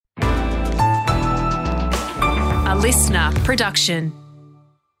listener production.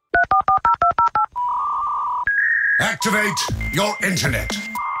 Activate your internet.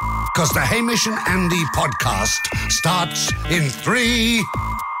 Because the Hamish and Andy podcast starts in 3,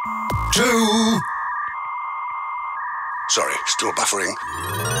 2... Sorry, still buffering.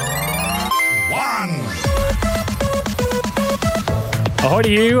 1. Ahoy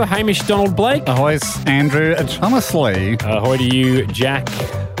to you, Hamish Donald Blake. Ahoy, Andrew Thomas Lee. Ahoy to you, Jack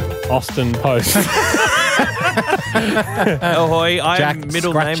Austin Post. Ahoy, Jack I'm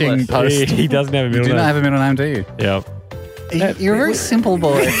middle Scratching nameless. Post. He doesn't have a You middle do name. not have a middle name, do you? Yeah. You're a very simple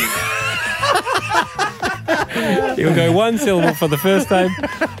boy. He'll go one syllable for the first name,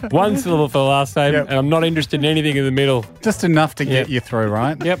 one syllable for the last name, Yep. and I'm not interested in anything in the middle. Just enough to get Yep. you through,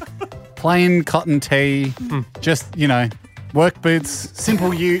 right? Yep. Plain cotton tee, just, work boots,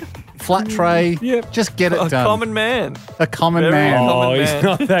 simple ute, flat tray. Yep. Just get it A done. common man. A common Very man. common. Oh, he's man.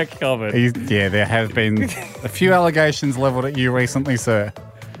 not that common. There have been a few allegations levelled at you recently, sir.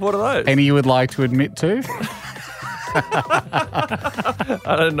 What are those? Any you would like to admit to?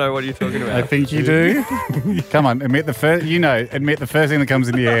 I don't know what you're talking I about. think you do. Come on, admit the first thing that comes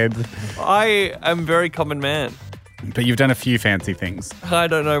into your head. I am very common man. But you've done a few fancy things. I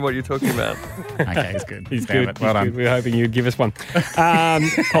don't know what you're talking about. Okay, he's good. He's Damn good. it. Well He's done. good. We're hoping you'd give us one.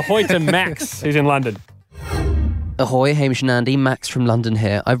 Ahoy to Max, who's in London. Ahoy, Hamish and Andy, Max from London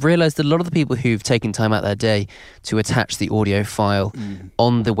here. I've realised that a lot of the people who've taken time out their day to attach the audio file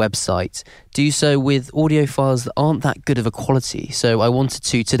on the website do so with audio files that aren't that good of a quality. So I wanted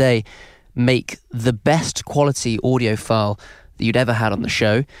to today make the best quality audio file that you'd ever had on the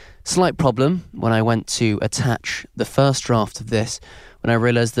show. Slight problem when I went to attach the first draft of this, when I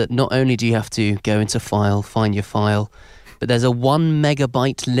realised that not only do you have to go into File, find your file, but there's a 1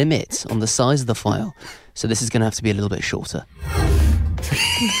 megabyte limit on the size of the file. So this is going to have to be a little bit shorter.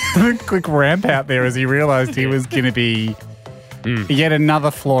 Quick ramp out there as he realised he was going to be yet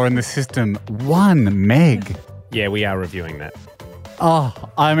another flaw in the system. 1 meg. Yeah, we are reviewing that. Oh,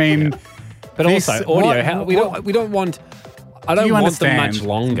 I mean, But This- also, audio. what- We don't want. I don't do you want understand? them much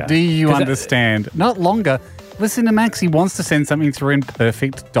longer. Do you 'Cause understand? Not longer. Listen to Max. He wants to send something through in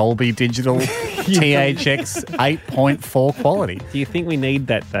perfect Dolby Digital THX 8.4 quality. Do you think we need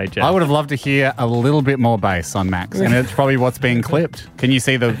that, though, Jack? I would have loved to hear a little bit more bass on Max, and it's probably what's being clipped. Can you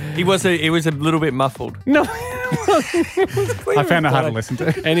see the? He was a little bit muffled. No. I found it hard to listen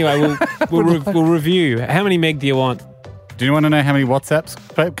to. Anyway, we'll review. How many meg do you want? Do you want to know how many WhatsApp's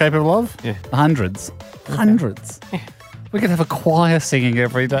capable of? Yeah. Hundreds. Hundreds. We could have a choir singing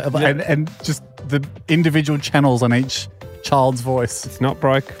every day, and just the individual channels on each child's voice. It's not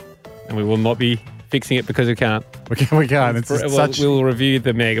broke, and we will not be fixing it because we can't. We can't. It's just such. We'll review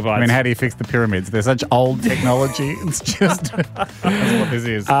the megabytes. I mean, how do you fix the pyramids? They're such old technology. It's just that's what this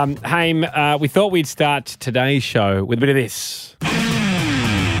is. Haim, we thought we'd start today's show with a bit of this.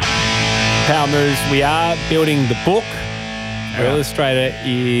 Power moves. We are building the book. Our illustrator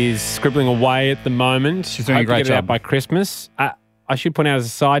is scribbling away at the moment. She's doing a Hope to great get it out job. by Christmas. I should point out as a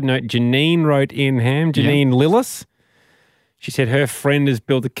side note, Janine wrote in, Janine Lillis. She said her friend has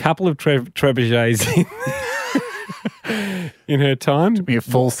built a couple of trebuchets in her time. Give me a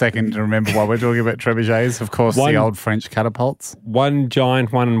full second to remember why we're talking about trebuchets. Of course, One- the old French catapults. One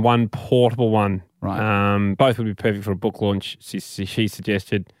giant one and one portable one. Right. Both would be perfect for a book launch. She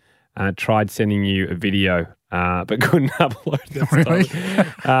suggested. Tried sending you a video, but couldn't upload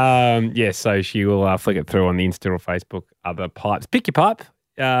it. Really? So she will flick it through on the Insta or Facebook. Other pipes. Pick your pipe.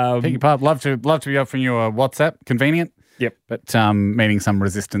 Pick your pipe. Love to be offering you a WhatsApp. Convenient. Yep. But meeting some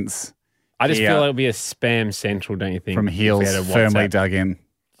resistance I just Yeah. feel it'll be a spam central, don't you think? from if we heels had a firmly WhatsApp? dug in.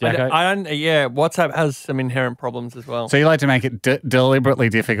 Jacko? WhatsApp has some inherent problems as well. So you like to make it deliberately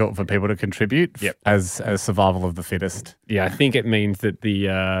difficult for people to contribute Yep. as survival of the fittest. Yeah, I think it means that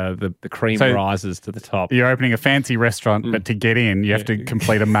the cream So- rises to the top. You're opening a fancy restaurant, but to get in, you have to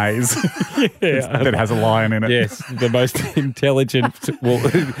complete a maze that has a lion in it. Yes, the most intelligent, the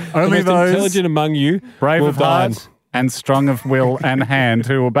Only most those intelligent among you, Brave will of dine. heart and strong of will and hand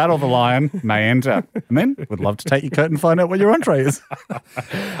who will battle the lion may enter. And then would love to take your coat and find out what your entree is. Okay,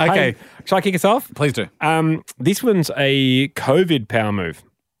 Hey, shall I kick us off? please do. This one's a COVID power move.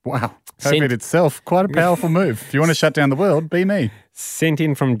 Wow. Sent- COVID itself, quite a powerful move. If you want to shut down the world, be me. Sent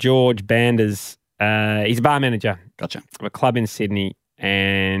in from George Banders. He's a bar manager Gotcha. of a club in Sydney,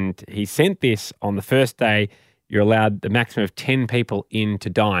 and he sent this on the first day. You're allowed the maximum of 10 people in to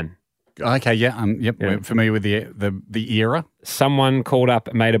dine. Okay, yeah, Yeah. we're familiar with the era. Someone called up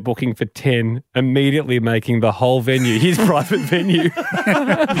and made a booking for 10, immediately making the whole venue his private venue.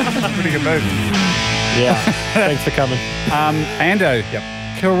 Pretty good move. Yeah, thanks for coming. Ando,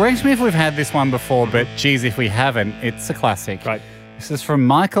 correct me if we've had this one before, but geez, if we haven't, it's a classic. Right. This is from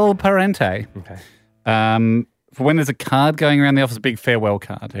Michael Parente. Okay. For when there's a card going around the office, a big farewell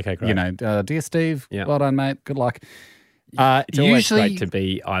card. Okay, great. You know, dear Steve, Yeah. well done, mate. Good luck. It's always Usually, great to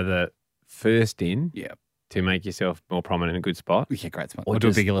be either first in yeah, to make yourself more prominent in a good spot. yeah, great spot. Or do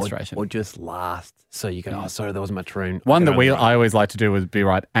a big illustration. Or just last. So you go, oh, sorry, there wasn't much room. One that I I always like to do is be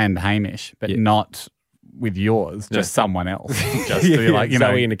right and Hamish, but Yeah. not with yours, No. just someone else. Just to be like, you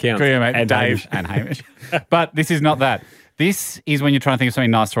know, Zoe in accounts. go, mate, And Dave Hamish. and Hamish. But this is not that. This is when you're trying to think of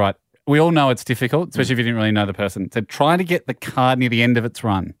something nice to write. We all know it's difficult, especially if you didn't really know the person. So try to get the card near the end of its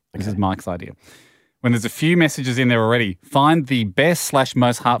run. This is Mike's idea. When there's a few messages in there already, find the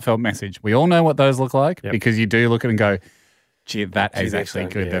best/most heartfelt message. We all know what those look like because you do look at it and go, gee, that is actually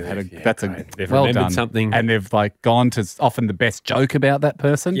good. yeah, They've had a yeah, that's great. a They've well remembered done something. and they've like gone to often the best joke about that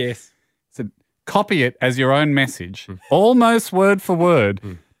person. Yes. So copy it as your own message, almost word for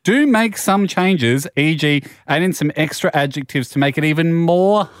word. Do make some changes, e.g., add in some extra adjectives to make it even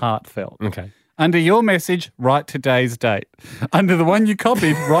more heartfelt. Okay. Under your message, write today's date. Under the one you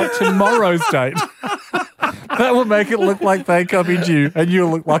copied, write tomorrow's date. That will make it look like they copied you and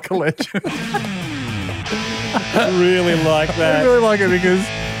you'll look like a legend. Really like I that. really like it because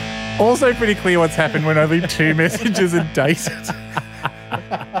also pretty clear what's happened when only 2 messages are dated.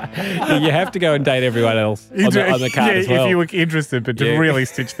 You have to go and date everyone else on the card as well. If you were interested, but to Yeah. really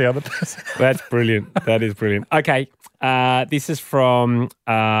stitch the other person. That's brilliant. That is brilliant. Okay. This is from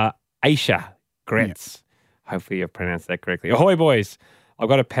Aisha Gretz. Hopefully I've pronounced that correctly. Ahoy, boys. I've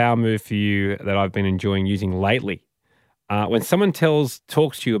got a power move for you that I've been enjoying using lately. When someone talks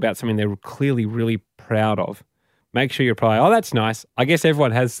to you about something they're clearly really proud of, make sure you reply, oh, that's nice. I guess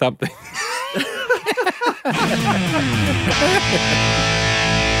everyone has something.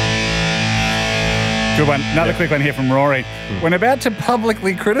 Good one. Another quick one here from Rory. When about to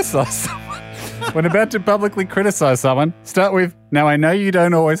publicly criticise someone, start with, now I know you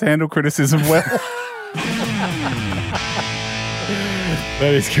don't always handle criticism well.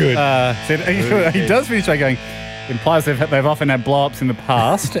 That is good. He does finish by going, implies they've often had blow-ups in the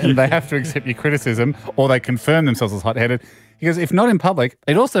past and they have to accept your criticism or they confirm themselves as hot-headed. He goes, if not in public,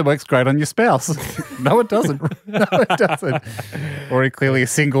 it also works great on your spouse. No, it doesn't. No, it doesn't. Or clearly a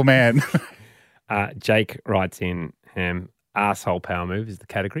single man. Jake writes in, arsehole power move is the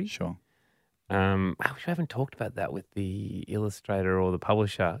category. Sure. We haven't talked about that with the illustrator or the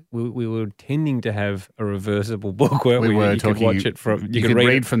publisher. We were intending to have a reversible book where We were you talking. could watch it from. You could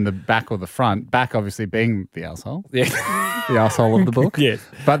read from the back or the front. Back, obviously, being the arsehole. Yeah. The arsehole of the book. Yes.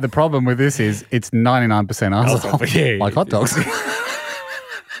 But the problem with this is it's 99% arsehole. Yeah, like hot dogs.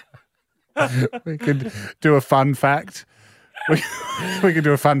 We could do a fun fact. We could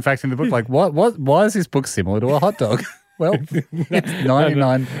do a fun fact in the book. Like, why is this book similar to a hot dog? Well, it's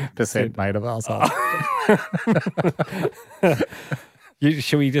 99% made of arsehole.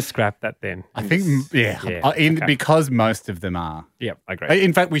 Should we just scrap that then? I think, yeah. Okay. Because most of them are. Yeah, I agree.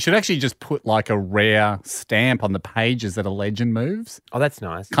 In fact, we should actually just put like a rare stamp on the pages that a legend moves. Oh, that's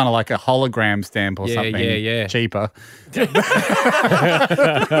nice. Kind of like a hologram stamp or Yeah, something yeah. cheaper. That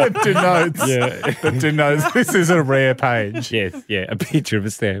denotes this is a rare page. Yes, yeah, a picture of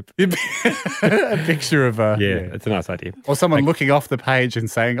a stamp. A picture of a... Yeah, that's a nice idea. Or someone looking off the page and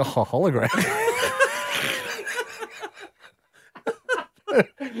saying, oh, hologram.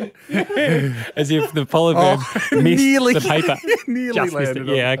 As if the polygon missed nearly- the paper. nearly Just missed it. landed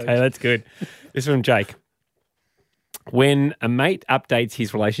on Yeah, the okay, that's good. This is from Jake. When a mate updates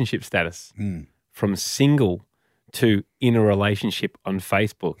his relationship status from single to in a relationship on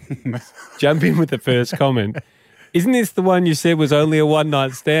Facebook, jump in with the first comment. Isn't this the one you said was only a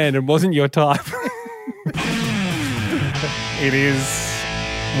one-night stand and wasn't your type? It is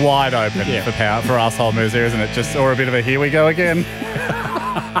wide open for arsehole moves there, isn't it? Just or a bit of a here we go again.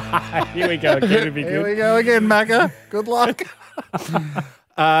 Here we go. It'd be Here good. we go again, Macca. Good luck.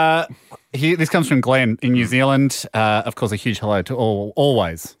 This comes from Glenn in New Zealand. Of course, a huge hello to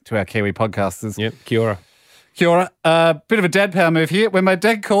always to our Kiwi podcasters. Yep, kia ora. Kia ora. Bit of a dad power move here. When my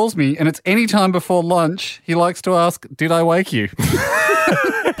dad calls me and it's any time before lunch, he likes to ask, did I wake you?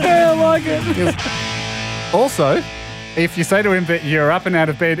 I like it. Also, if you say to him that you're up and out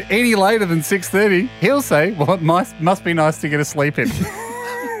of bed any later than 6:30, he'll say, well, it must be nice to get a sleep in.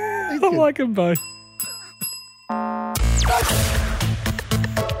 I like them both.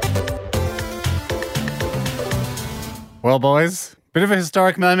 Well, boys, bit of a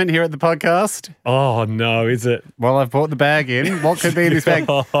historic moment here at the podcast. Oh, no, is it? Well, I've brought the bag in. What could be in this bag?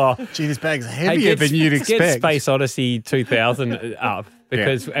 Gee, this bag's heavier than you'd expect. Get Space Odyssey 2000 up.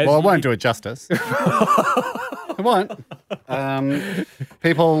 Because Well, I won't do it justice. I We won't.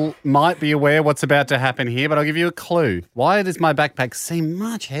 People might be aware what's about to happen here, but I'll give you a clue. Why does my backpack seem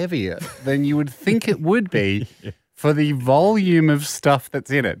much heavier than you would think it would be for the volume of stuff that's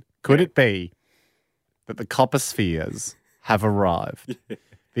in it? Could it be that the copper spheres have arrived?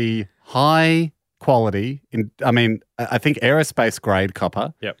 The high quality, I think aerospace grade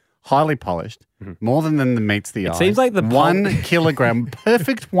copper, Yep. highly polished, more than meets the eye. seems like the 1 kilogram,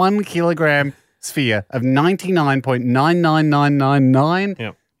 perfect 1 kilogram sphere of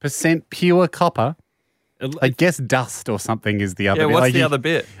 99.99999% pure copper. I guess dust or something is the other Yeah, bit. what's Like the other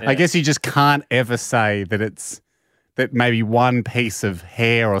bit? I guess you just can't ever say that maybe one piece of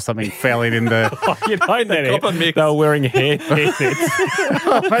hair or something fell in the. You know that copper mix. they were wearing hairnets.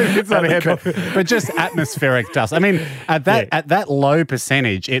 Maybe it's not a hair, but just atmospheric dust. I mean, at that low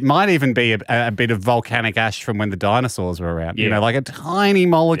percentage, it might even be a bit of volcanic ash from when the dinosaurs were around. You Yeah. know, like a tiny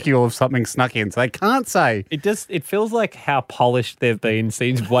molecule of something snuck in. So they can't say. It feels like how polished they've been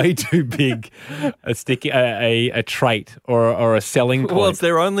seems way too big a trait or a selling point. Well, it's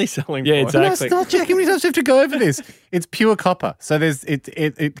their only selling Yeah, point. exactly. No, it's not, Jack. How many times do you have to go over this? It's pure copper. So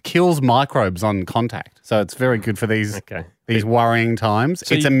it kills microbes on contact. So it's very good for these worrying times.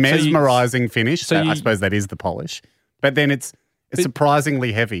 It's a mesmerizing finish. So I suppose that is the polish. But then it's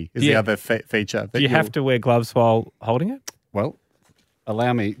surprisingly heavy is the other feature. Do you have to wear gloves while holding it? Well,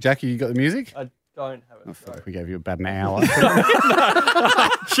 allow me. Jackie, you got the music? I don't have it. I feel like we gave you about an hour.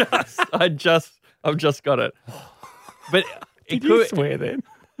 I've just got it. But it Did you could. swear then?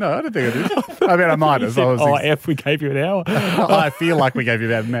 No, I don't think I did. I mean, I might have. F, we gave you an hour. I feel like we gave you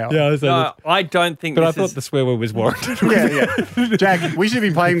about an hour. Yeah, No, I don't think. but I this thought is, the swear word was warranted. Yeah. Jack, we should be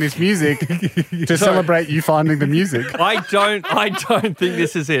playing this music to celebrate you finding the music. I don't think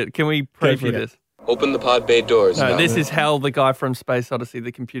this is it. Can we preview this? Open the pod bay doors. No, now. this is Hal, the guy from Space Odyssey,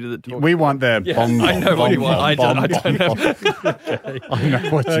 the computer that talks. We want the bomb. I know what you want. I don't have I know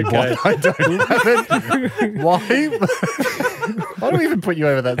what you want. I don't have it. Why? Why do we even put you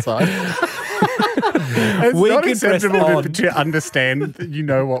over that side? It's We not could press acceptable on. to understand that you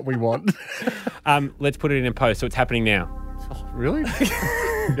know what we want. Let's put it in post. So it's happening now. Really?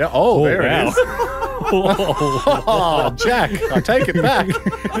 Yeah. Oh, there wow. it is. Oh, Jack, I take it back.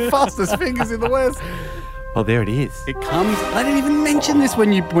 Fastest fingers in the West. Oh, there it is. It comes. I didn't even mention this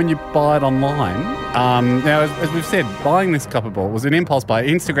when you buy it online. Now, as we've said, buying this copper ball was an impulse buy.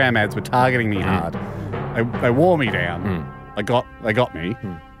 Instagram ads were targeting me hard. They wore me down. They got me.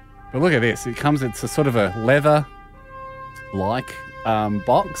 But look at this. It comes. It's a sort of a leather-like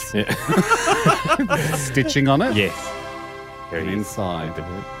box, Yeah. stitching on it. Yes. And inside,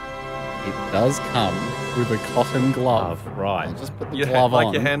 it does come with a cotton glove. Right. I'll just put the You're glove like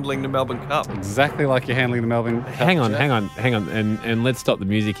on. you're handling the Melbourne Cup. Exactly like you're handling the Melbourne Cup. Hang on, Jack. hang on, and let's stop the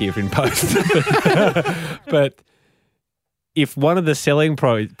music here in post. But if one of the selling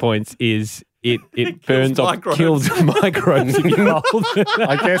points is it burns off, microbes. kills microbes if you hold it.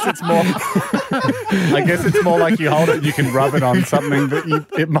 I guess it's more. I guess it's more like you hold it and you can rub it on something that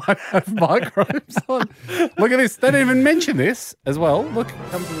it might have microbes on. Look at this. They don't even mention this as well. Look, it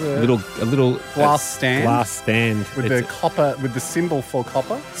comes with a a little glass stand. Glass stand with the copper, with the symbol for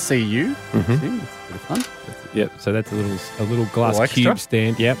copper, CU. See, it's a bit of fun. Yep. So that's a little glass Little extra. cube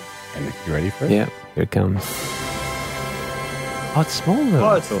stand. Yep. And you ready for it? Yep. Here it comes. Oh, it's smaller.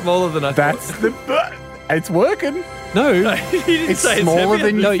 Oh, it's smaller than I That's thought. the. It's working. No. You didn't It's say smaller heavier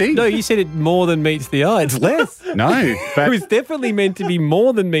than you No, think. no, you said it more than meets the eye. It's less. No, It but was definitely meant to be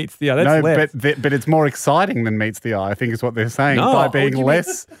more than meets the eye. That's no, less. but it's more exciting than meets the eye. I think is what they're saying No, by what being do you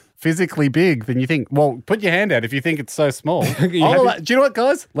less physically big than you think. Well, put your hand out if you think it's so small. You I'll happy? do you know what,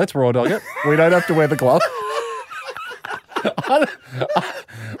 guys? Let's raw dog it. We don't have to wear the glove.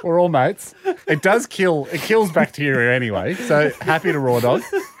 We're all mates. It does kill. It kills bacteria anyway. So happy to raw dog.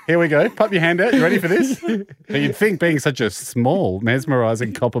 Here we go. Pop your hand out. You ready for this? Now, you'd think being such a small,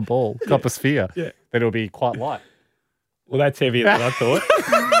 mesmerising copper ball, copper sphere, that it'll be quite light. Well, that's heavier than I thought.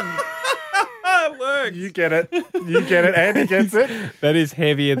 It works. You get it. You get it. Andy gets it. That is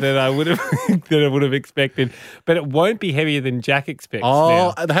heavier than I would have expected, but it won't be heavier than Jack expects.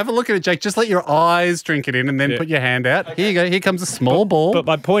 Oh, now. have a look at it, Jake. Just let your eyes drink it in and then put your hand out. Here you go. Here comes a small ball. But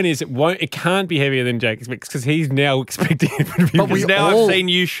my point is, it can't be heavier than Jack expects because he's now expecting it to be. But we Now all- I've seen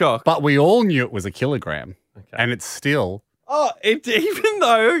you shock. But we all knew it was a kilogram. And it's still. Oh, even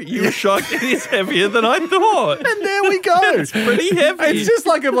though you were shocked, it is heavier than I thought. And there we go. It's pretty heavy. It's just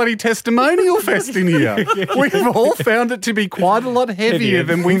like a bloody testimonial fest in here. We've all found it to be quite a lot heavier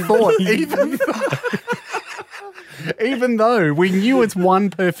than we thought, even though we knew it's one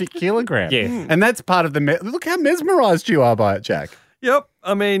perfect kilogram. Yes. And that's part of the... Look how mesmerised you are by it, Jack. Yep.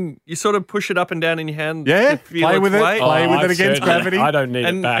 I mean, you sort of push it up and down in your hand. Yeah, to feel play its with it. weight. Play with it I've against certainly- gravity. I don't need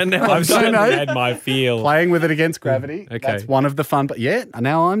And- it back. and now I've I'm certainly done. had my feel. Playing with it against gravity. Okay. That's one of the fun. But yeah,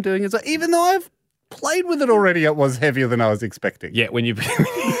 now I'm doing it. So even though I've played with it already, it was heavier than I was expecting. Yeah, when you.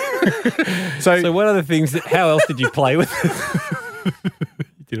 So, So what are the things? How else did you play with it?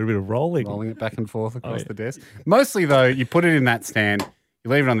 You did a bit of rolling. rolling it back and forth across yeah. the desk. Mostly though, you put it in that stand,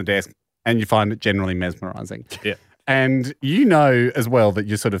 you leave it on the desk, and you find it generally mesmerising. Yeah. And you know as well that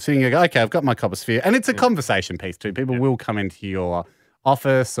you're sort of thinking, okay, I've got my copper sphere. And it's a conversation piece too. People will come into your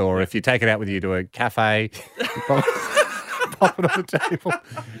office, or if you take it out with you to a cafe, pop it on the table.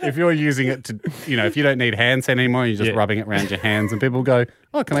 If you're using it to, if you don't need hand sand anymore, you're just Yeah. rubbing it around your hands, and people go,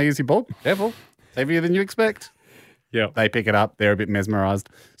 oh, can I use your bulb? Careful. It's heavier than you expect. Yeah. They pick it up. They're a bit mesmerised.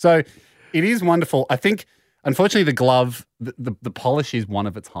 So it is wonderful. I think, unfortunately, the glove, the polish is one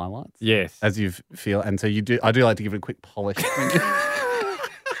of its highlights. Yes. As you feel. And so I do like to give it a quick polish.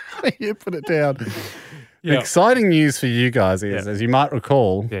 When you put it down. The Yeah. exciting news for you guys is, as you might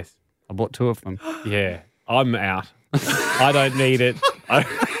recall, Yes. I bought 2 of them. Yeah. I'm out. I don't need it.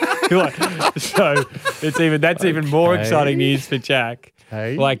 So that's even more Okay. exciting news for Jack.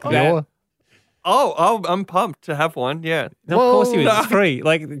 Hey, Like that. you're- I'm pumped to have one. Yeah. No, of course you would. Whoa. It's free.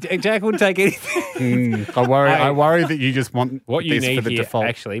 Like Jack wouldn't take anything. I worry that you just want What you this need for the here, default.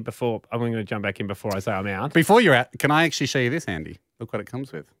 actually, before I'm going to jump back in before I say I'm out. Before you're out, can I actually show you this, Andy? Look what it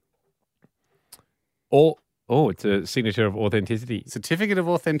comes with. It's a signature of authenticity. Certificate of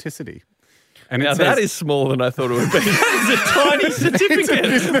authenticity. And it Now says, that is smaller than I thought it would be. That is a tiny certificate.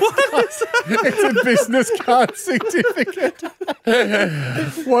 What is that? it's a business card certificate.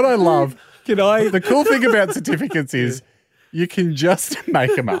 What I love, the cool thing about certificates is you can just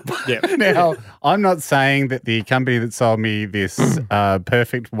make them up. Yeah. Now, I'm not saying that the company that sold me this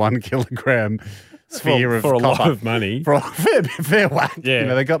perfect 1 kilogram sphere for a of lot copper of money. for a fair whack.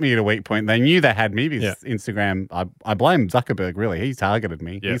 Yeah. They got me at a weak point. They knew they had me because Yeah. Instagram, I blame Zuckerberg, really. He targeted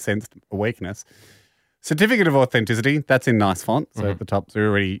me. Yeah. He sensed a weakness. Certificate of authenticity, that's in nice font. So at the top, so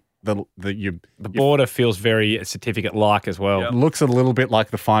already the border feels very certificate-like as well. Yeah. looks a little bit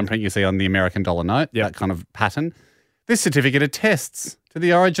like the fine print you see on the American dollar note, Yep. that kind of pattern. This certificate attests to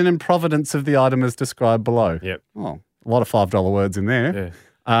the origin and provenance of the item as described below. Yep. Oh, a lot of $5 words in there.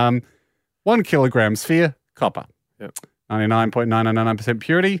 Yeah. 1 kilogram sphere, copper. Yep. 99.999%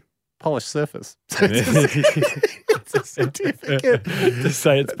 purity, polished surface. So it's a certificate To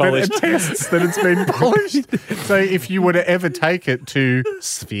say it's that polished. attests that it's been polished. So if you were to ever take it to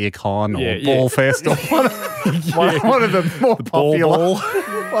SphereCon or Yeah, yeah. Ballfest or one of the more popular,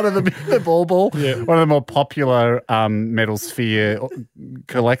 one of the ball, Yeah. one of the more popular metal sphere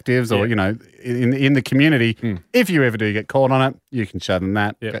collectives, or Yeah. in the community, if you ever do get caught on it, you can show them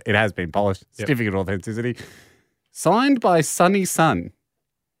that Yeah. it has been polished. Yeah. Certificate of authenticity, signed by Sunny Sun.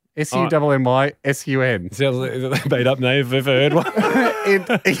 SUNNYSUN. Sounds like a made-up name if I've ever heard one.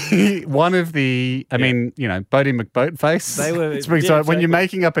 One of the, Bodie McBoatface. They were- Springs yeah, to mind. When you're exactly.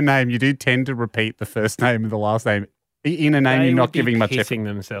 making up a name, you do tend to repeat the first name and the last name in a name you're not giving much effort. pissing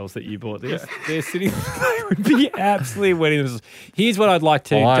themselves that you bought this. They're sitting. They would be absolutely wetting themselves. Here's what I'd like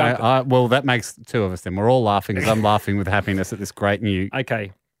to jump. Well, that makes 2 of us then. We're all laughing because I'm laughing with happiness at this great new.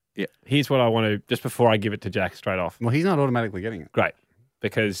 Okay. Yeah. Here's what I want to just before I give it to Jack straight off. Well, he's not automatically getting it. Great,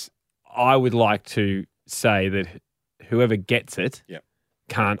 because I would like to say that whoever gets it Yep.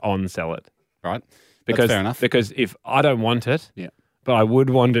 can't on-sell it. Right? Because, fair enough. Because if I don't want it, Yeah. but I would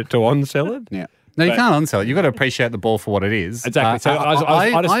want it to on-sell it. Yeah. No, you But- can't unsell it. You've got to appreciate the ball for what it is. Exactly. So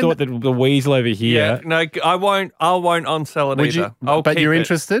I just thought that the weasel over here. Yeah. No, I won't on-sell it Would either. you, I'll but keep you're it.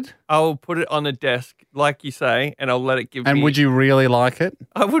 interested? I'll put it on a desk, like you say, and I'll let it give me. And would you really like it?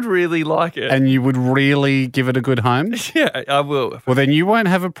 I would really like it. And you would really give it a good home? yeah, I will. Well, then you won't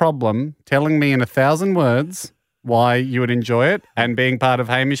have a problem telling me in 1,000 words why you would enjoy it and being part of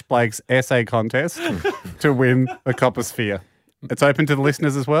Hamish Blake's essay contest to win the Copper Sphere. It's open to the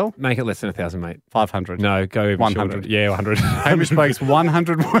listeners as well. Make it less than 1,000, mate. 500. No, go even 100. shorter. Yeah, 100. Hamish Blake's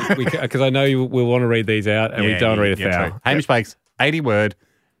 100 words. Because I know you will want to read these out, and we don't read a true. foul. Hamish Blake's 80-word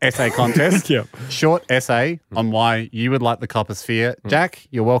essay contest. Yep. Short essay on why you would like the Copper Sphere. Jack,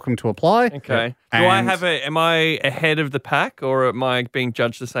 you're welcome to apply. Okay. And Am I ahead of the pack, or am I being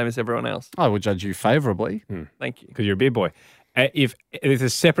judged the same as everyone else? I would judge you favourably. Thank you. Because you're a big boy. If there's a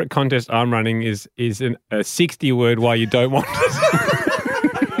separate contest I'm running is a 60-word why you don't want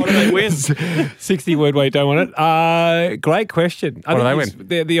it. What do they win? 60-word why you don't want it. Great question. What do they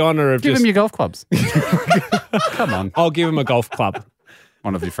win? The honour of Give just... them your golf clubs. Come on. I'll give them a golf club.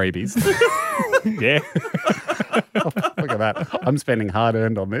 One of your freebies. Yeah. Look at that. I'm spending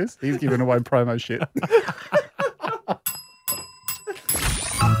hard-earned on this. He's giving away promo shit.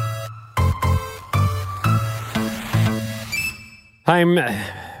 Haim,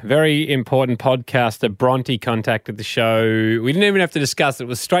 very important podcaster Bronte contacted the show. We didn't even have to discuss it. It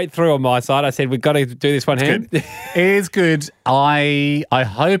was straight through on my side. I said, we've got to do this one, Haim. It is good. I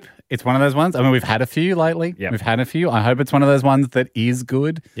hope it's one of those ones. I mean, we've had a few lately. Yep. We've had a few. I hope it's one of those ones that is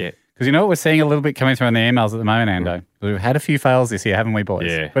good. Yeah. Because you know what we're seeing a little bit coming through in the emails at the moment, Ando? We've had a few fails this year, haven't we,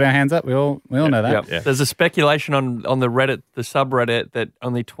 boys? Yeah. Put our hands up. We all know that. Yep. There's a speculation on the Reddit, the subreddit, that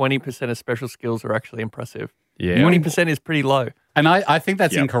only 20% of special skills are actually impressive. Yeah. 20% is pretty low. And I think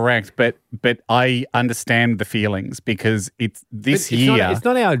that's incorrect, but I understand the feelings because it's this year. It's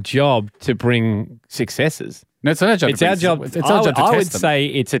not our job to bring successes. No, it's not our job. It's our job. It's our job to I test would them. say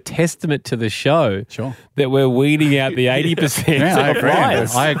it's a testament to the show Sure. that we're weeding out the 80% Yeah, I of agree.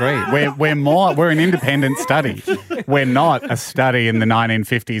 liars. I agree. We're an independent study. We're not a study in the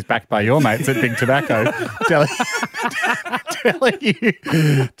 1950s backed by your mates at Big Tobacco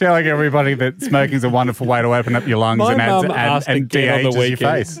telling everybody that smoking's a wonderful way to open up your lungs My and mum asked and again on the de-ages your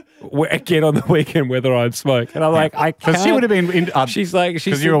weekend. face. Again on the weekend whether I'd smoke, and I'm like, I can't. Because she would have been. She's like,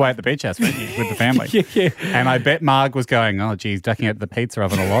 because you were away at the beach house weren't you, with the family. Yeah. And I bet Marg was going, oh, geez, ducking out the pizza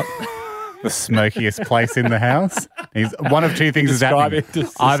oven a lot. The smokiest place in the house. He's one of two things is happening.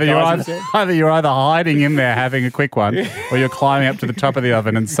 Either you're either hiding in there having a quick one, or you're climbing up to the top of the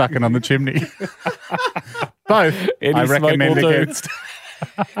oven and sucking on the chimney. Both, I recommend smoke will do. against.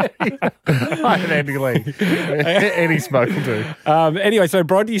 Any smoke will do. Anyway, so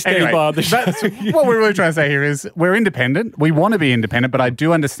Bronte standing Anyway, by on the show. that's what we're really trying to say here is we're independent. We want to be independent, but I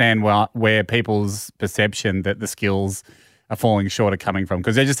do understand where people's perception that the skills are falling short are coming from,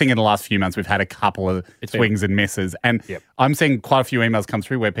 because they're just thinking in the last few months we've had a couple of swings and misses. And I'm seeing quite a few emails come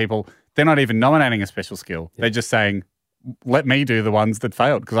through where people, they're not even nominating a special skill. They're just saying, let me do the ones that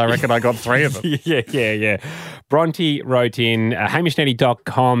failed, because I reckon I got 3 of them. Yeah. Bronte wrote in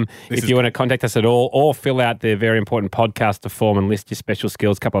hamishnetty.com if you want to contact us at all, or fill out the very important podcaster form and list your special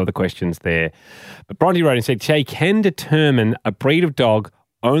skills. A couple of other questions there. But Bronte wrote and said, Shay can determine a breed of dog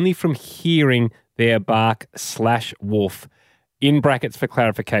only from hearing their bark/wolf. In brackets for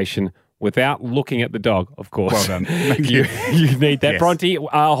clarification, without looking at the dog, of course. Well done. Thank you. You need that. Yes. Bronte,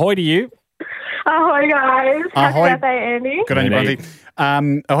 ahoy to you. Ahoy, guys. Ahoy. Happy birthday, Andy. Good on you, Indeed.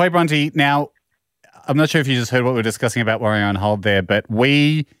 Bronte. Ahoy, Bronte. Now, I'm not sure if you just heard what we were discussing about Warrior on Hold there, but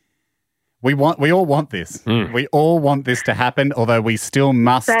we all want this. We all want this to happen, although we still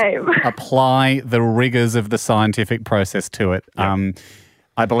must Same. apply the rigors of the scientific process to it.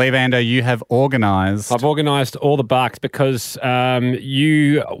 I believe, Ando, you have organised. I've organised all the barks because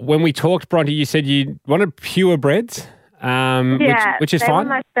when we talked, Bronte, you said you wanted purebreds, which is they fine.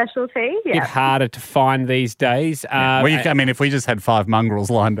 were my specialty. A bit Yeah. harder to find these days. I mean, if we just had 5 mongrels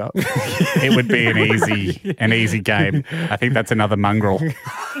lined up, it would be an easy game. I think that's another mongrel.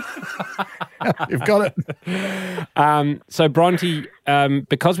 You've got it. So Bronte,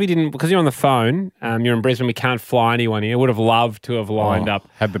 because you're on the phone, you're in Brisbane, we can't fly anyone here. Would have loved to have lined up.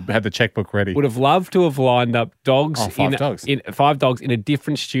 Had the checkbook ready. Would have loved to have lined up dogs. Oh, 5 dogs. 5 dogs in a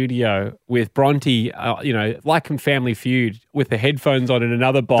different studio with Bronte, like in Family Feud, with the headphones on in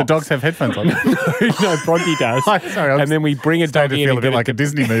another box. The dogs have headphones on. No, Bronte does. Sorry, and then we bring a dog to in. feel and a bit get like a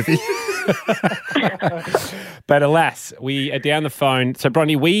Disney movie. But alas, we are down the phone. So,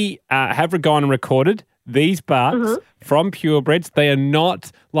 Bronte, we have gone and recorded these barks from purebreds. They are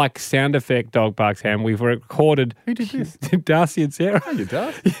not like sound effect dog barks, Ham. We've recorded. Who did this? Darcy and Sarah. You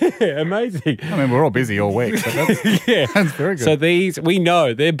does? Yeah, amazing. I mean, we're all busy all week, but that's very good. So these, we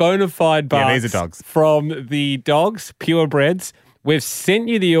know, they're bona fide barks. Yeah, these are dogs. From the dogs, purebreds. We've sent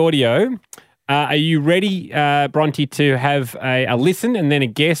you the audio. Are you ready, Bronte, to have a listen and then a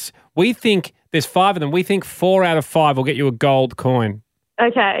guess? We think there's 5 of them. We think 4 out of 5 will get you a gold coin.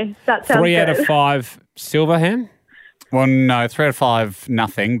 Okay, that sounds 3 good. out of 5 silver, Ham? Well, no, 3 out of 5,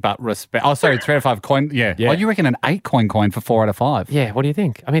 nothing, but respect. Oh, sorry, 3 out of 5 coin. Yeah. Yeah. Oh, you reckon an 8 coin for 4 out of 5? Yeah, what do you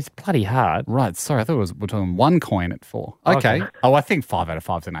think? I mean, it's bloody hard. Right, sorry, I thought we're talking 1 coin at 4. Okay. Oh, I think 5 out of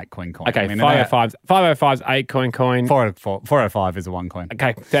 5 is an 8 coin. Okay, I mean, 5 out of 5's 8 coin. 4 out of 5 is a 1 coin.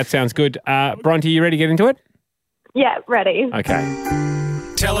 Okay, that sounds good. Bronte, you ready to get into it? Yeah, ready. Okay.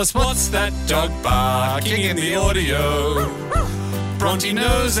 Tell us what's that dog barking in the audio. Bronte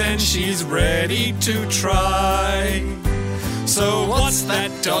knows and she's ready to try. So what's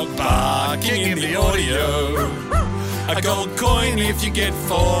that dog barking in the audio? A gold coin if you get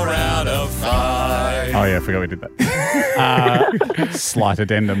 4 out of 5. Oh, yeah, I forgot we did that. Slight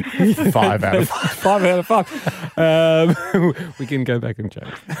addendum. 5 out of 5. 5 out of 5. We can go back and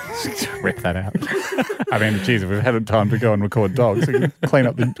change. Rip that out. I mean, geez, if we've had time to go and record dogs, we can clean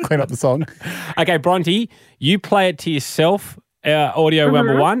up the song. Okay, Bronte, you play it to yourself, audio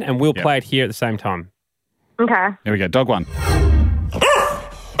number 1, and we'll play it here at the same time. Okay. Here we go. Dog 1.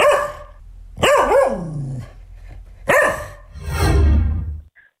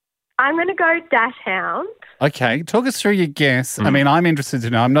 I'm going to go Dachshund. Okay, talk us through your guess. I mean, I'm interested to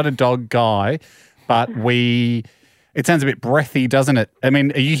know. I'm not a dog guy, but it sounds a bit breathy, doesn't it? I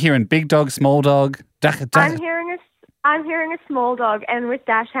mean, are you hearing big dog, small dog? I'm hearing a small dog, and with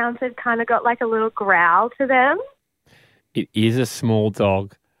Dachshunds, they've kind of got like a little growl to them. It is a small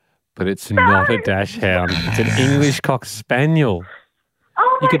dog, but it's not a Dachshund. It's an English Cocker Spaniel.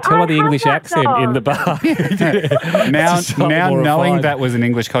 Oh You could tell by the English accent in the bar. Now knowing that was an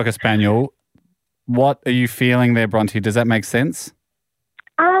English Cocker Spaniel, what are you feeling there, Bronte? Does that make sense?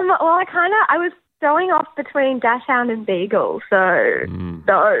 Well, I was going off between Dachshund and Beagle, so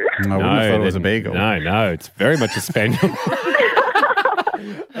no. I wouldn't have thought it was a beagle. No, it's very much a Spaniel.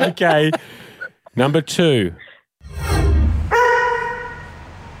 Okay, number 2.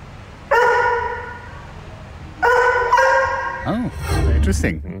 Oh,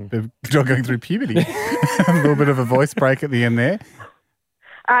 interesting. The dog going through puberty. A little bit of a voice break at the end there.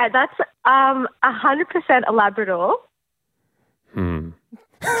 All right, that's 100% a Labrador.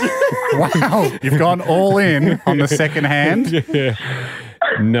 Wow, you've gone all in on the second hand. Yeah.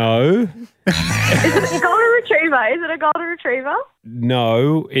 No. Is it a golden retriever? Is it a golden retriever?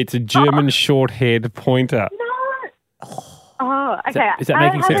 No, it's a German short-haired pointer. No. Oh, okay. Is that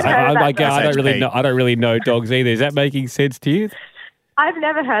making sense? I I don't really know dogs either. Is that making sense to you? I've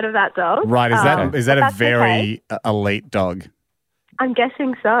never heard of that dog. Right, is that a that's very elite dog? I'm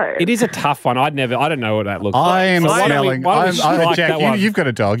guessing so. It is a tough one. I don't know what that looks like. I am So why don't we- smelling. why don't we strike Jack, that one? you've got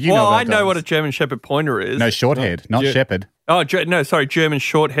a dog. You Well, know I about know dogs. what a German Shepherd Pointer is. No, short-haired, not shepherd. Oh, German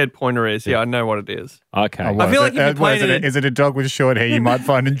short-haired pointer is. Yeah, I know what it is. Okay. Oh, what I feel is like if you what is played it- is it a dog with short hair you might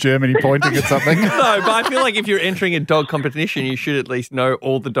find in Germany pointing at something? No, but I feel like if you're entering a dog competition, you should at least know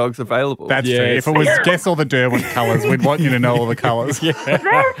all the dogs available. That's true. Yes. If it was guess all the Derwent colours, we'd want you to know all the colours. There's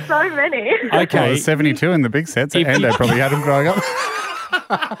so many. Well, Okay. there's 72 in the big sets. Endo probably had them growing up.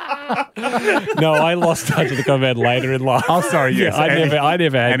 No, I lost touch with the comment later in life. Oh, sorry, yes. I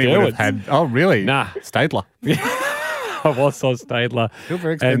never had And he would have Derwents. had. Oh, really? Nah. Stadler. I was on Stadler. Still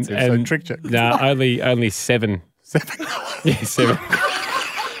very expensive, so tricked you. No, only 7. 7. Yeah, 7.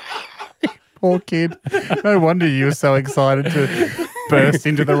 Poor kid. No wonder you were so excited to burst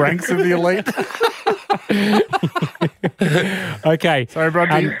into the ranks of the elite. Okay. Sorry,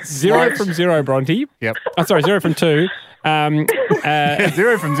 Bronte. 0 from 0, Bronte. Yep. Oh, sorry, 0 from 2.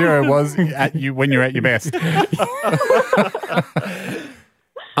 0 from 0 was at you when you're at your best.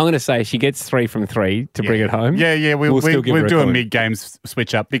 I'm going to say she gets 3 from 3 to bring it home. Yeah. We'll still give her We'll a do a point. mid-game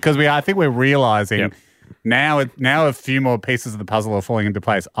switch up because I think we're realising Yep. now a few more pieces of the puzzle are falling into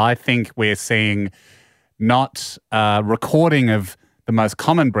place. I think we're seeing not a recording of the most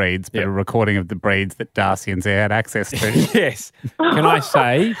common breeds, but Yep. a recording of the breeds that Darcy and Zare had access to. Yes. Can I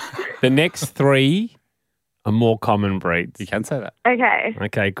say the next 3 are more common breeds? You can say that. Okay.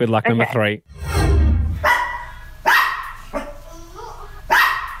 Okay, good luck. Number 3.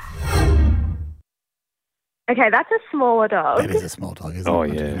 Okay, that's a smaller dog. That is a small dog, isn't Oh,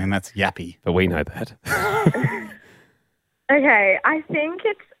 it? yeah. And that's Yappy. But we know that. Okay, I think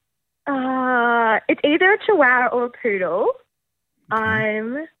it's either a Chihuahua or a Poodle.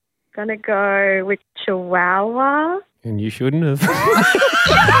 I'm gonna go with Chihuahua. And you shouldn't have.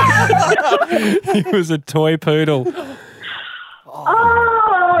 It was a toy poodle.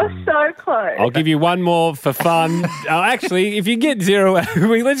 Oh, so close. I'll give you one more for fun. Actually, if you get 0,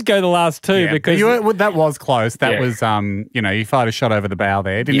 let's go the last 2 Yeah, because that was close. That Yeah. was, you fired a shot over the bow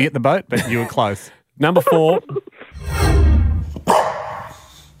there. Didn't hit the boat, but you were close. number 4.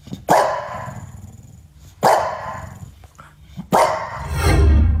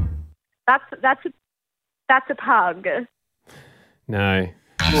 That's a pug. No.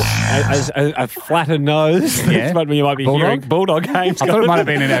 A flatter nose. Yeah. That's what you might be Bulldog? hearing. Bulldog games. I thought it might have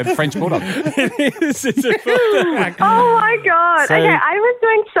been in a French bulldog. It is. It's a Oh my god. So- okay, I was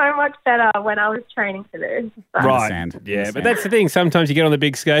doing so much better when I was training for this. But- Right. Understand. Yeah, Understand. but that's the thing. Sometimes you get on the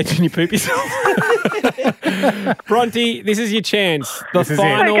big stage and you poop yourself. Bronte, this is your chance. The This is it.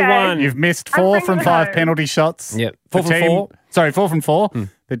 final Okay. one. You've missed I'm 4 bringing from it 5 home. penalty shots. Yep. The 4 from 4. Sorry, 4 from 4.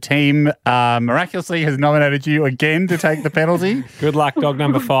 The team miraculously has nominated you again to take the penalty. Good luck, dog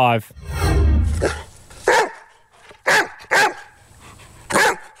number 5.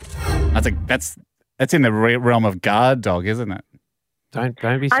 That's in the realm of guard dog, isn't it? Don't be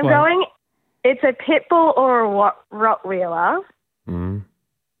I'm swayed. going, it's a pit bull or a Rottweiler. Mm.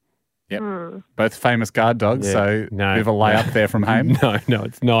 Both famous guard dogs, Yeah. so No. bit of a layup there from home. No,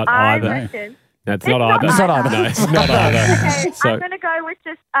 it's not I either. reckon No, it's not either. It's not either. No, it's not either. Okay, So- I'm going to go with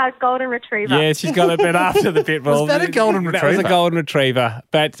just a golden retriever. Yeah, she's got a bit after the pit bull. Was that a golden That was retriever? a golden retriever,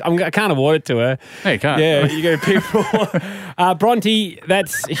 but I can't award it to her. No, you can't. Yeah, you go pit bull. Bronte,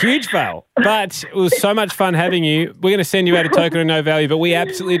 that's a huge fail, but it was so much fun having you. We're going to send you out a token of no value, but we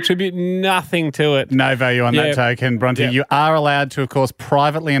absolutely attribute nothing to it. No value on Yeah. that token, Bronte. Yeah. You are allowed to, of course,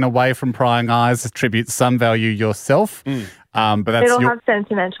 privately and away from prying eyes, attribute some value yourself. But that's It'll your, have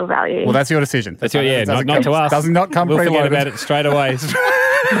sentimental value. well, that's your decision. That's your, yeah, It doesn't not come- to us. Does not come We'll preloaded. forget about it straight away.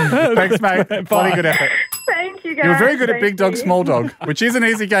 Thanks, mate. Bloody good effort. Thank you, guys. You were very good at Thank Big Dog, you. Small Dog, which is an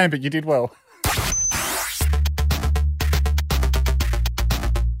easy game, but you did well.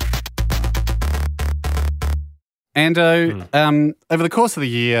 Ando, over the course of the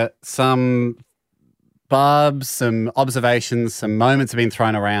year, some barbs, some observations, some moments have been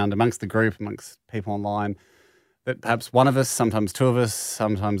thrown around amongst the group, amongst people online, that perhaps one of us, sometimes two of us,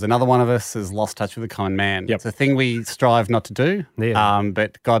 sometimes another one of us has lost touch with the common man. Yep. It's a thing we strive not to do, Yeah.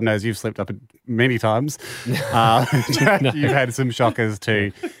 but God knows you've slipped up many times. Jack, you've had some shockers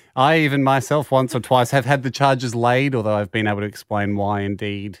too. I even myself once or twice have had the charges laid, although I've been able to explain why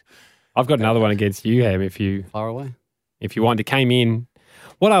indeed. I've got another one against you, Ham, if you Far away. want. It came in.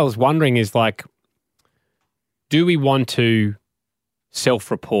 What I was wondering is, like, do we want to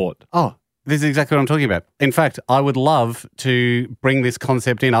self-report? Oh, this is exactly what I'm talking about. In fact, I would love to bring this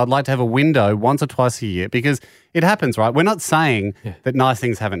concept in. I'd like to have a window once or twice a year because it happens, right? We're not saying that nice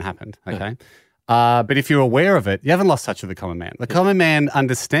things haven't happened, okay? But if you're aware of it, you haven't lost touch with the common man. The common man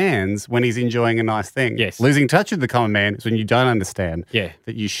understands when he's enjoying a nice thing. Yes. Losing touch with the common man is when you don't understand Yeah.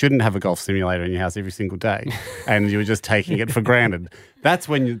 that you shouldn't have a golf simulator in your house every single day and you're just taking it for granted. That's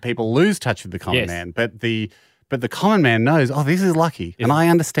when people lose touch with the common Yes. man. But the common man knows, oh, this is lucky, and I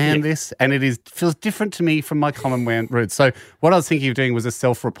understand this, and it feels different to me from my common man roots. So what I was thinking of doing was a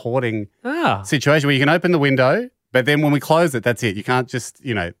self-reporting situation where you can open the window, but then when we close it, that's it. You can't just,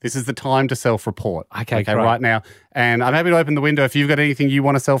 this is the time to self-report. Okay, great. right now. And I'm happy to open the window if you've got anything you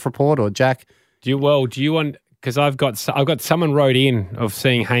want to self-report, or Jack. Do you want? Because I've got someone wrote in of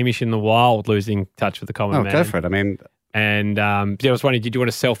seeing Hamish in the wild losing touch with the common man. Go for it. I mean, And I was wondering, did you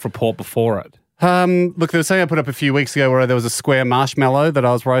want to self-report before it? look, there was something I put up a few weeks ago where there was a square marshmallow that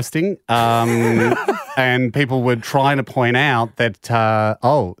I was roasting, and people were trying to point out that,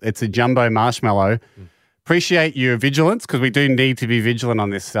 it's a jumbo marshmallow. Appreciate your vigilance, because we do need to be vigilant on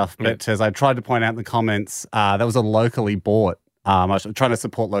this stuff. But as I tried to point out in the comments, that was a locally bought. I was trying to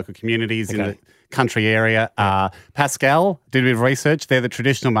support local communities in the country area. Pascal did a bit of research. They're the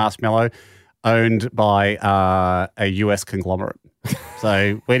traditional marshmallow owned by a US conglomerate.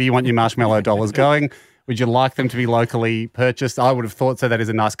 So where do you want your marshmallow dollars going? Would you like them to be locally purchased? I would have thought so. That is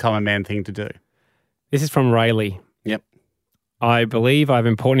a nice common man thing to do. This is from Rayleigh. Yep. I believe I have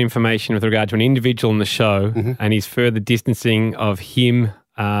important information with regard to an individual in the show and his further distancing of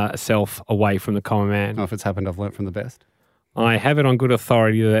himself away from the common man. Oh, if it's happened, I've learnt from the best. I have it on good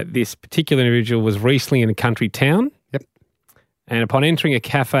authority that this particular individual was recently in a country town. Yep. And upon entering a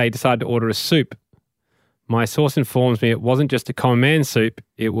cafe, decided to order a soup. My source informs me it wasn't just a common man soup,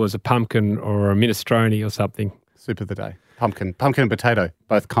 it was a pumpkin or a minestrone or something. Soup of the day. Pumpkin and potato,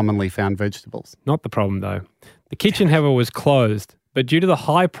 both commonly found vegetables. Not the problem, though. The kitchen, however, was closed, but due to the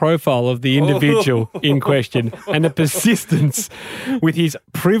high profile of the individual in question and the persistence with his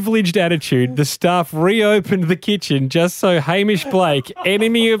privileged attitude, the staff reopened the kitchen just so Hamish Blake,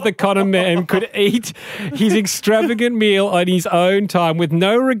 enemy of the common man, could eat his extravagant meal on his own time with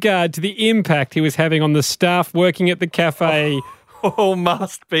no regard to the impact he was having on the staff working at the cafe. Oh,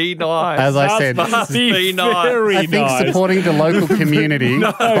 must be nice. As I said, Must be nice. Very I think nice. supporting the local community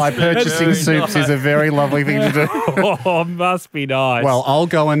by purchasing very soups nice. is a very lovely thing to do. Oh, must be nice. Well, I'll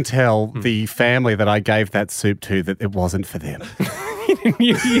go and tell the family that I gave that soup to that it wasn't for them.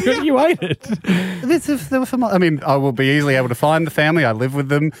 you ate it. They were for I will be easily able to find the family. I live with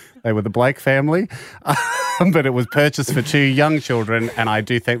them. They were the Blake family. But it was purchased for 2 young children, and I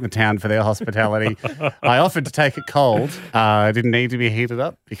do thank the town for their hospitality. I offered to take it cold. It didn't need to be heated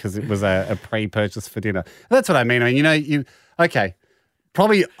up because it was a pre-purchase for dinner. That's what I mean. Okay.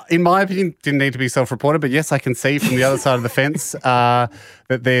 Probably, in my opinion, didn't need to be self-reported, but yes, I can see from the other side of the fence that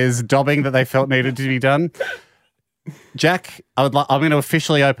there's dobbing that they felt needed to be done. Jack, I'm going to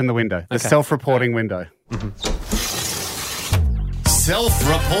officially open the window, the self-reporting window.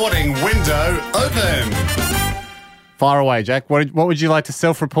 Self-reporting window open. Fire away, Jack. What would you like to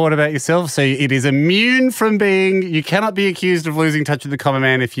self-report about yourself? So it is immune from you cannot be accused of losing touch with the common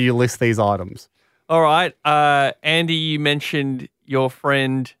man if you list these items. All right. Andy, you mentioned your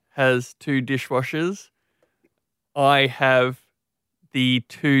friend has 2 dishwashers. I have the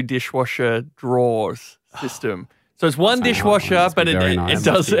 2 dishwasher drawers system. So it's one dishwasher, but it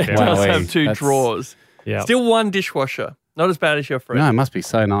does have 2 drawers. Yeah. Still one dishwasher. Not as bad as your friend. No, it must be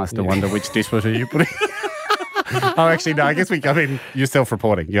so nice to wonder which dishwasher you put in. Oh, actually, no. I guess you're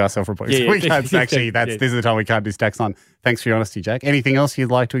self-reporting. You are self-reporting. So we can't actually. This is the time we can't do stacks on. Thanks for your honesty, Jack. Anything else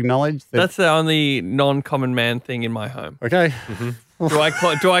you'd like to acknowledge? That's the only non-common man thing in my home. Okay. Do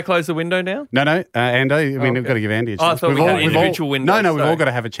I close the window now? No. Ando, we've got to give Andy a chance. I thought we had individual windows. No, we've all got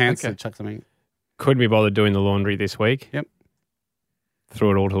to have a chance to chuck something. Couldn't be bothered doing the laundry this week. Yep.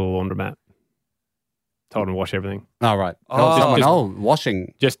 Threw it all to the laundromat. Told him to wash everything. Oh, right.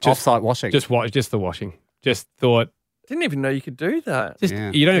 Washing. Just off-site washing. Just the washing. Just thought. Didn't even know you could do that.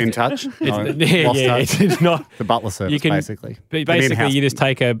 You don't have in to, touch. It's not the butler service. Basically, you just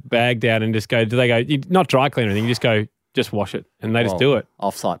take a bag down and just go. Do they go? Not dry clean or anything. You just go. Just wash it, and they just do it.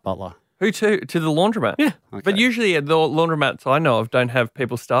 Off-site butler. Who to the laundromat? Yeah, okay. But usually the laundromats I know of don't have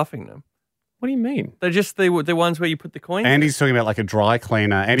people staffing them. What do you mean? They're just the ones where you put the coins. Andy's talking about like a dry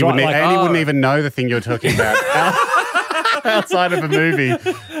cleaner. Andy wouldn't even know the thing you're talking about outside of a movie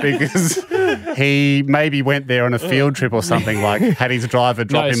because he maybe went there on a field trip or something, like had his driver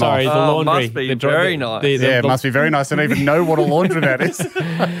drop him off. The laundry. Must be very nice. It must be very nice. I don't even know what a laundromat is.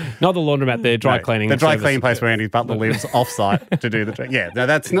 Not the laundromat, the dry cleaning. The dry cleaning place where Andy's butler lives off-site to do the yeah, no,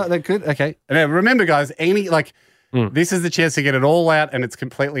 that's not that good. Okay. Now remember, guys, this is the chance to get it all out and it's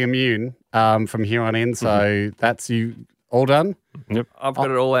completely immune from here on in. So that's you all done? Yep. I've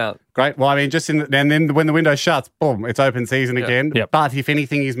got it all out. Great. Well, I mean, and then when the window shuts, boom, it's open season again. Yep. But if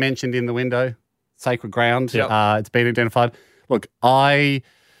anything is mentioned in the window, sacred ground, Yep. It's been identified. Look, I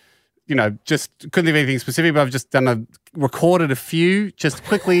just couldn't think of anything specific, but I've just recorded a few just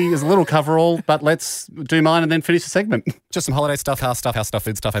quickly as a little coverall, but let's do mine and then finish the segment. Just some holiday stuff, house stuff,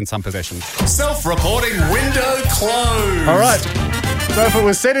 food stuff, and some possessions. Self-reporting window closed. All right. So if it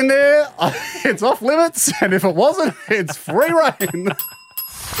was said in there, it's off limits, and if it wasn't, it's free reign.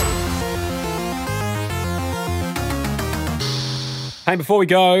 Hey, before we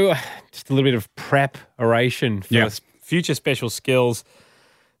go, just a little bit of preparation for future special skills.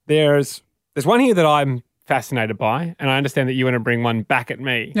 There's one here that I'm fascinated by, and I understand that you want to bring one back at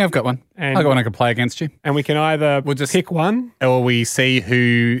me. Yeah, I've got one. And I've got one I can play against you. And we can either pick one. Or we see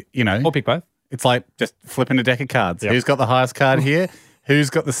who, Or pick both. It's like just flipping a deck of cards. Yep. Who's got the highest card here? Who's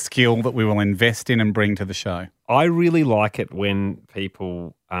got the skill that we will invest in and bring to the show? I really like it when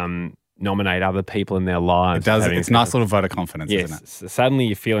people nominate other people in their lives. It does. It's a nice little vote of confidence, isn't it? So suddenly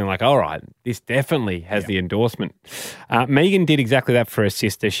you're feeling like, all right, this definitely has the endorsement. Megan did exactly that for her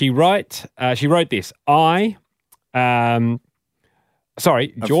sister. She wrote this. Georgia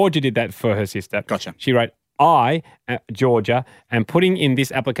did that for her sister. Gotcha. She wrote, Georgia, am putting in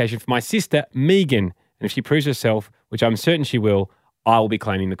this application for my sister, Megan. And if she proves herself, which I'm certain she will, I will be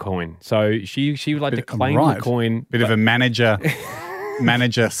claiming the coin. So she would like to claim the coin. Bit of a manager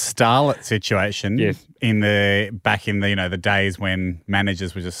starlet situation. Yes. Back in the days when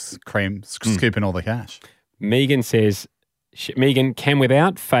managers were just scooping all the cash. Megan says, Megan can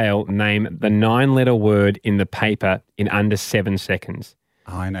without fail name the 9-letter word in the paper in under 7 seconds.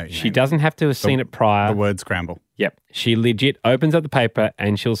 Oh, I know. She doesn't have to have seen it prior. The word scramble. Yep. She legit opens up the paper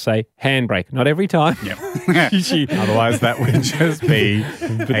and she'll say handbrake. Not every time. Yep. Otherwise, that would just be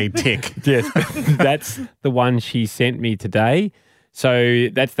a tick. Yes. That's the one she sent me today. So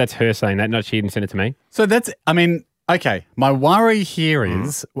that's her saying that. Not she didn't send it to me. So okay. My worry here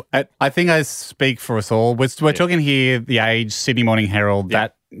is, I think I speak for us all. We're talking here, The Age, Sydney Morning Herald,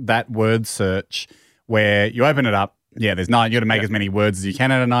 that word search where you open it up. Yeah, there's 9. You got to make as many words as you can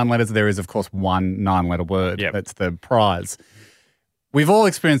out of 9 letters. There is, of course, one 9-letter word. Yep. That's the prize. We've all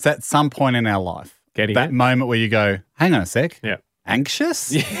experienced that at some point in our life. That moment where you go, hang on a sec. Yeah.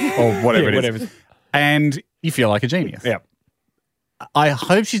 Anxious? Or whatever it is. And you feel like a genius. Yeah. I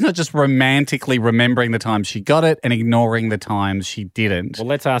hope she's not just romantically remembering the times she got it and ignoring the times she didn't. Well,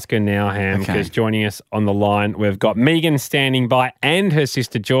 let's ask her now, Ham, because joining us on the line, we've got Megan standing by and her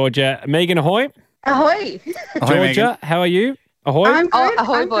sister, Georgia. Megan, ahoy. Ahoy. Georgia, how are you? Ahoy. I'm good.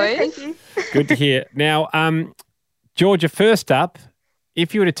 Ahoy, boys. Good, thank you. Good to hear. Now, Georgia, first up,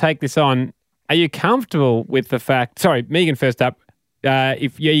 if you were to take this on, are you comfortable with the fact, Megan, first up, are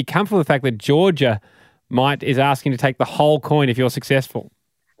you comfortable with the fact that Georgia is asking to take the whole coin if you're successful?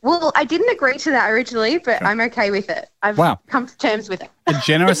 Well, I didn't agree to that originally, but I'm okay with it. I've come to terms with it. A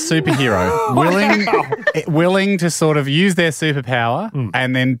generous superhero, willing to sort of use their superpower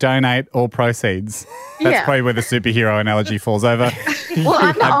and then donate all proceeds. That's probably where the superhero analogy falls over. Well,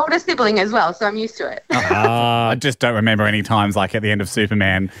 I'm the older sibling as well, so I'm used to it. I just don't remember any times like at the end of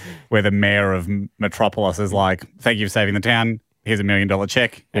Superman where the mayor of Metropolis is like, thank you for saving the town. here's $1 million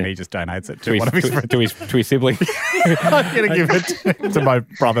check, and he just donates it to one of his friends. To his sibling. I'm going to give it to my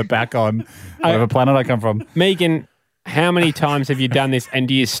brother back on whatever planet I come from. Megan, how many times have you done this, and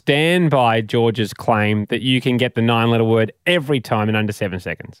do you stand by George's claim that you can get the 9-letter word every time in under 7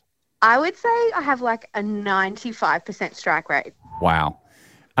 seconds? I would say I have like a 95% strike rate. Wow.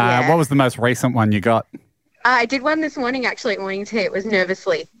 Yeah. What was the most recent one you got? I did one this morning actually at morning tea. It was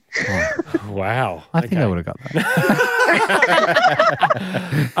Nervously. Wow. I think I would have got that.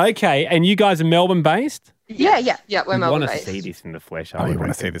 Okay, and you guys are Melbourne-based? Yeah, we're I want Melbourne-based. to see this in the flesh. Oh, you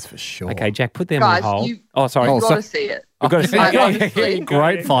want to see this for sure. Okay, Jack, put them Guys, on hold. you- Sorry. You've got to see it. We've got to see it.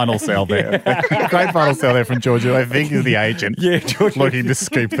 Great final sell there. Great final sell there from George, who I think is the agent. Yeah, George. Looking to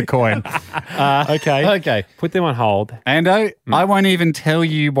scoop the coin. Okay. Put them on hold. Ando, I won't even tell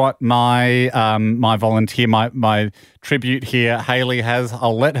you what my my volunteer, my tribute here, Hayley has.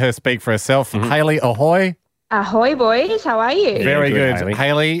 I'll let her speak for herself. Hayley, ahoy. Ahoy, boys. How are you? Very good. Hayley.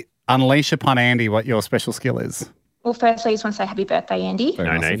 Hayley, unleash upon Andy what your special skill is. Well, firstly, I just want to say happy birthday, Andy.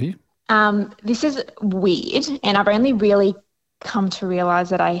 Very nice of you. This is weird, and I've only really come to realise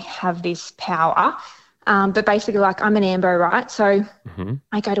that I have this power. But basically, like, I'm an Ambo, right? So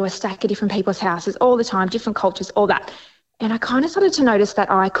I go to a stack of different people's houses all the time, different cultures, all that. And I kind of started to notice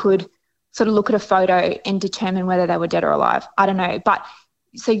that I could sort of look at a photo and determine whether they were dead or alive. I don't know. But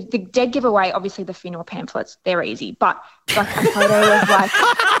so the dead giveaway, obviously the funeral pamphlets, they're easy. But like a photo of like...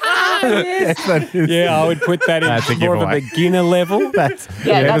 Yeah, I would put that in more of a beginner level. That's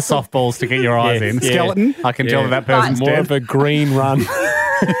the softballs to get your eyes in. Skeleton, I can tell that person's more dead. of a green run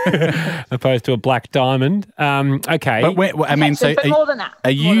opposed to a black diamond. Okay. But but more than that.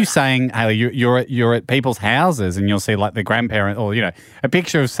 Are you saying, Hayley, you're at people's houses and you'll see like the grandparent or, a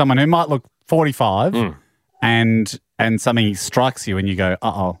picture of someone who might look 45 and something strikes you and you go,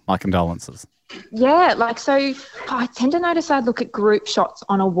 my condolences. Yeah, like, so I tend to notice I'd look at group shots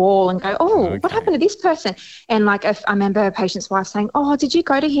on a wall and go, what happened to this person? And like, if I remember a patient's wife saying, did you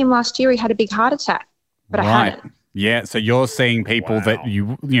go to him last year? He had a big heart attack. But I hadn't. Yeah, so you're seeing people that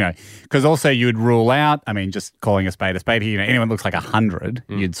because also you would rule out, just calling a spade here, anyone looks like 100,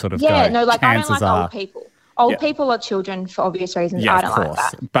 you'd sort of go, I don't like are, old people. Old people are children for obvious reasons. Yeah, I don't like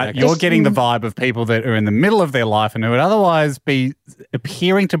that. But you're getting the vibe of people that are in the middle of their life and who would otherwise be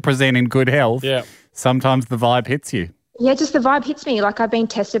appearing to present in good health. Yeah. Sometimes the vibe hits you. Yeah, just the vibe hits me. Like, I've been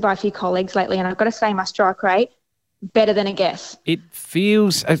tested by a few colleagues lately and I've got to say my strike rate, better than a guess. It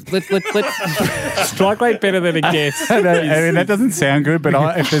feels... let's strike rate better than a guess. That doesn't sound good, but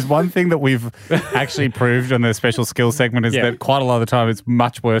if there's one thing that we've actually proved on the special skills segment is that quite a lot of the time it's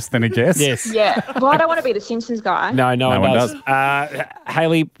much worse than a guess. Yes. Yeah. Well, I don't want to be the Simpsons guy. No one does.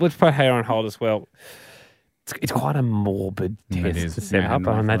 Hayley, let's put her on hold as well. It's quite a morbid test to set up,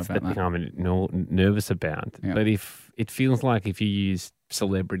 and that's the thing I'm nervous about. Yeah. But if it feels like if you use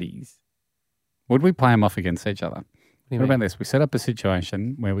celebrities... Would we play them off against each other? What about this? We set up a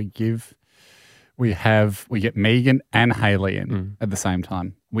situation where we get Megan and Hayley in at the same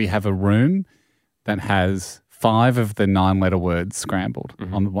time. We have a room that has 5 of the 9-letter words scrambled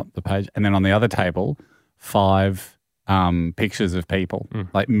on the page, and then on the other table, 5 pictures of people,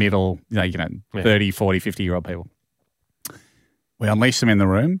 like middle, 30, 40, 50-year-old people. We unleash them in the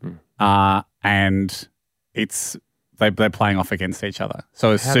room, and they're playing off against each other.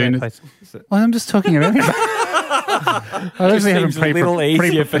 So as soon as... I'm just talking about it. It seems a little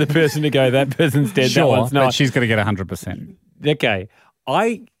easier for the person to go, that person's dead, that one's not. But she's going to get 100%. Okay.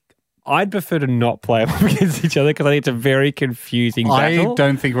 I'd prefer to not play off against each other because I think it's a very confusing battle. I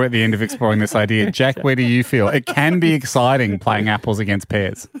don't think we're at the end of exploring this idea. Jack, where do you feel? It can be exciting playing apples against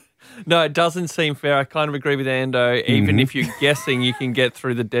pears. No, it doesn't seem fair. I kind of agree with Ando. Even if you're guessing, you can get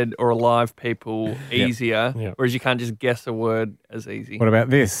through the dead or alive people easier, whereas you can't just guess a word as easy. What about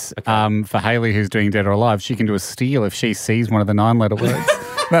this? Okay. For Hayley, who's doing dead or alive, she can do a steal if she sees one of the 9-letter words.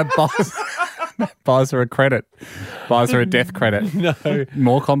 That buys her a credit, buys her a death credit. No.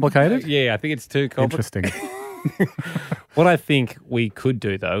 More complicated? Yeah, I think it's too complicated. Interesting. What I think we could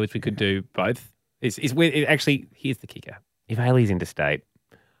do, though, is we could do both. Actually, here's the kicker. If Hayley's interstate,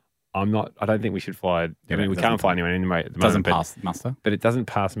 I don't think we should fly. We can't fly anyone anyway at the moment. Doesn't pass muster. But it doesn't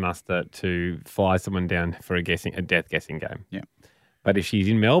pass muster to fly someone down for a death guessing game. Yeah. But if she's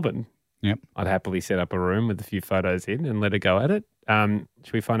in Melbourne, I'd happily set up a room with a few photos in and let her go at it.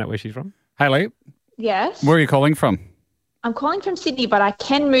 Should we find out where she's from? Hayley? Yes? Where are you calling from? I'm calling from Sydney, but I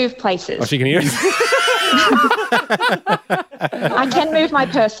can move places. Oh, she can hear us? I can move my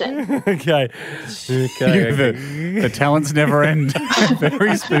person. Okay. The talents never end.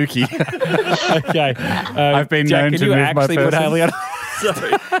 Very spooky. Okay. I've been known to move my person. Put Hayley on?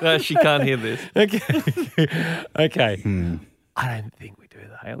 Sorry. No, she can't hear this. Okay. I don't think we do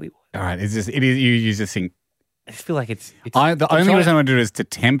the Hayley one. All right. It is. You just think. I just feel like it's the only reason I want to do it is to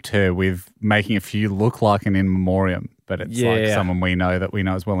tempt her with making a few look like an in memoriam, but it's like someone we know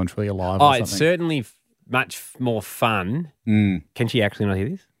is well and truly alive. Oh, or something. it's certainly much more fun. Mm. Can she actually not hear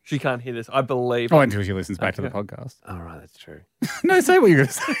this? She can't hear this, I believe. Oh, until she listens back to the podcast. All right, that's true. No, say what you're going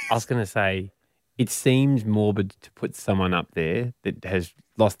to say. I was going to say, it seems morbid to put someone up there that has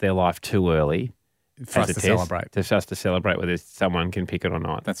lost their life too early. For us to celebrate. For us to celebrate whether someone can pick it or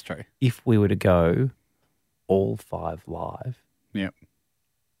not. That's true. If we were to go all 5 live. Yep.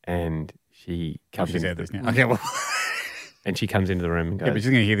 And she comes said this now. Okay, well. And she comes into the room and goes. Yeah, but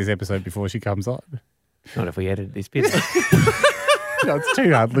she's going to hear this episode before she comes on. Not if we edit this bit. No, it's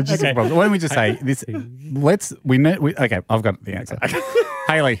too hard. Logistical problem. Why don't we just say this? Okay, I've got the answer.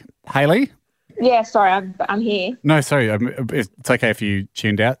 Hayley. Yeah, sorry, I'm here. No, sorry. It's okay if you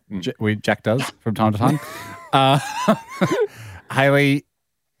tuned out. Jack does from time to time. Hayley,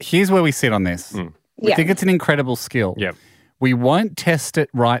 here's where we sit on this. We think it's an incredible skill. Yep. We won't test it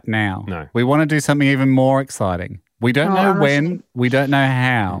right now. No. We want to do something even more exciting. We don't know when. We don't know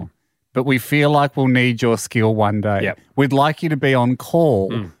how. But we feel like we'll need your skill one day. Yep. We'd like you to be on call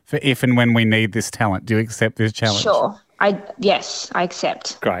for if and when we need this talent. Do you accept this challenge? Sure. Yes, I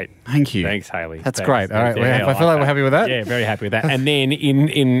accept. Great. Thank you. Thanks, Hayley. That's great. All right. I feel like we're happy with that. Yeah, very happy with that. And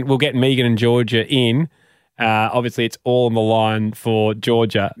then we'll get Megan and Georgia in. Obviously, it's all on the line for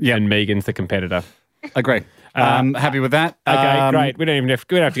Georgia, and Megan's the competitor. Agree. Happy with that. Okay, great. We don't have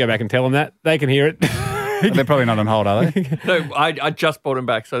to go back and tell them that. They can hear it. They're probably not on hold, are they? No, I just brought them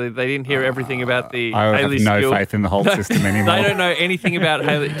back, so they didn't hear everything about the Hayley's I have no skill. faith in the whole system anymore. They don't know anything about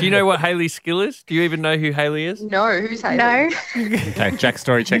Hayley. Do you know what Hayley's skill is? Do you even know who Hayley is? No, who's Hayley? No. Okay, Jack's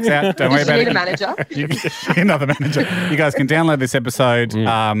story checks out. Don't worry about need it. a manager. Another manager. You guys can download this episode,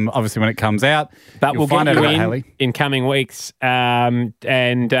 obviously, when it comes out. But we'll find get out you about Hayley in coming weeks. What are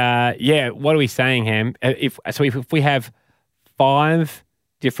we saying, Ham? If we have 5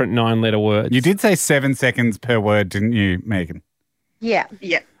 different 9-letter words. You did say 7 seconds per word, didn't you, Megan? Yeah.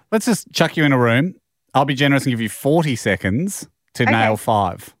 Let's just chuck you in a room. I'll be generous and give you 40 seconds to nail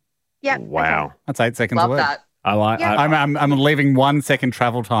 5. Yeah. Wow. Okay. That's 8 seconds Love a word. that. I like. Yeah. I'm leaving 1 second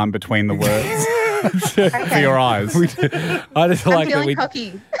travel time between the words for your eyes. I just I'm like that feeling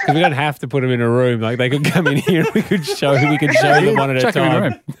cocky. because we don't have to put them in a room. Like they could come in here. We could show them one at a Chuck them in a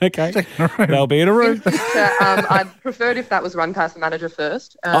time. room. Okay, they'll be in a room. I preferred if that was run past the manager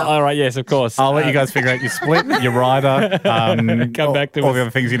first. All right. Yes, of course. I'll let you guys figure out your split, your rider, Come back to all us. the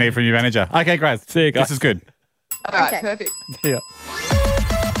other things you need from your manager. Okay, great. See you guys. This is good. All right, Okay. perfect. Yeah.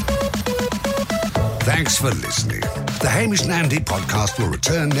 Thanks for listening. The Hamish and Andy podcast will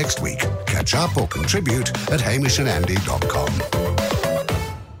return next week. Catch up or contribute at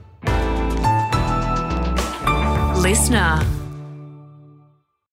hamishandandy.com. Listener.